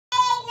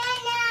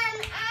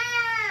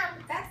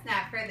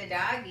for the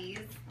doggies.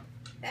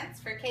 That's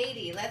for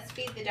Katie. Let's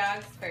feed the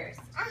dogs first.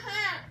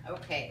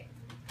 Okay.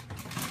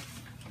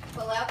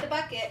 Pull out the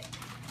bucket.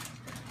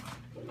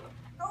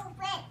 Oh,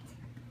 wait.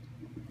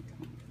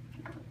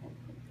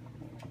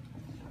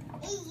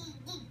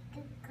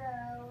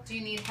 Do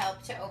you need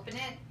help to open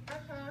it?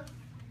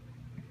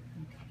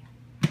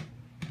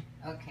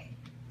 Okay.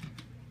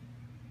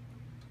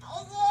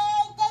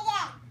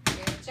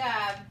 Good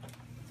job.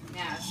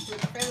 Now, scoop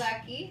for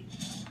Lucky.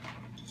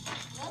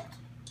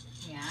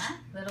 Yeah,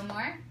 a little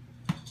more.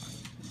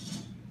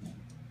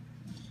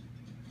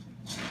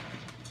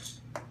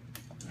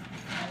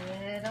 A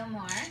little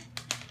more.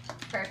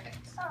 Perfect.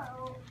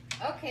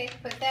 Okay,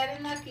 put that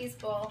in Lucky's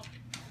bowl.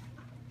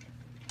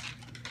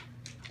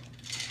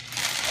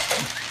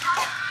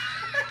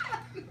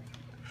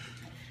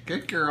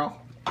 Good girl.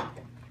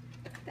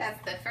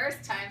 That's the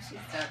first time she's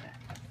done that.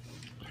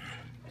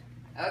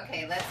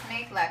 Okay, let's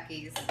make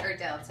Lucky's, or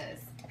Delta's.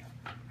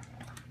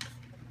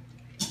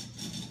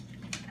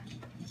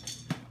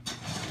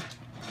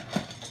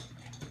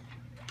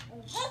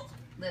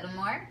 Little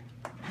more.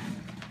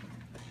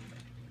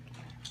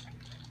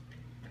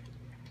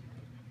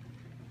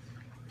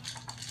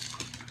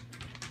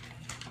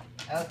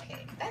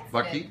 Okay, that's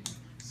Lucky, good.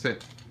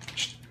 sit.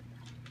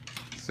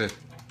 Sit.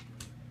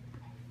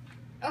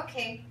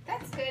 Okay,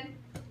 that's good.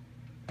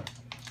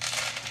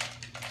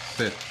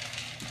 Sit.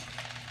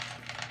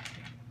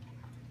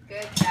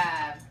 Good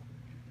job.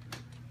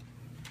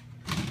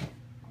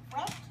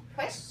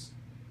 Push.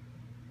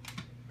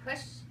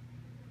 Push.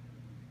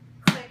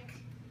 Click.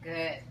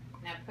 Good.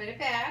 Now put it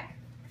back.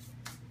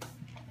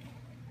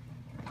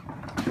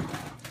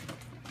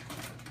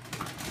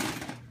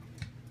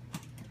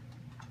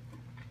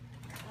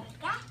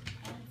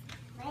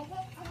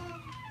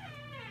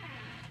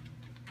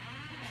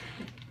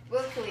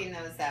 We'll clean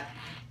those up.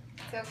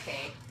 It's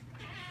okay.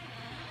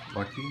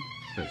 Lucky,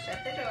 sit. Shut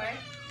the door.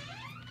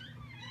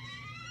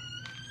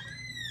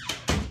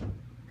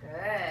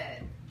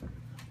 Good.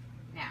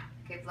 Now,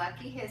 give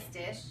Lucky his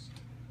dish.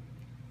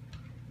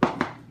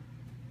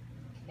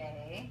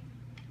 Okay.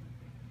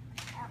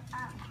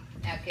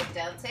 Now give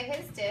Delta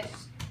his dish.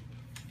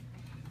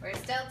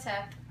 Where's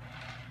Delta?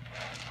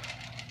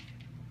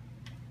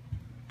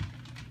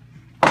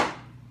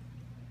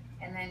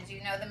 And then do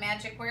you know the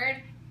magic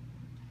word?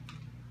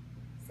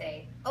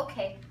 Say,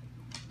 okay.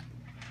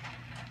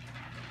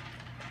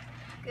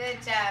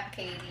 Good job,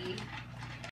 Katie.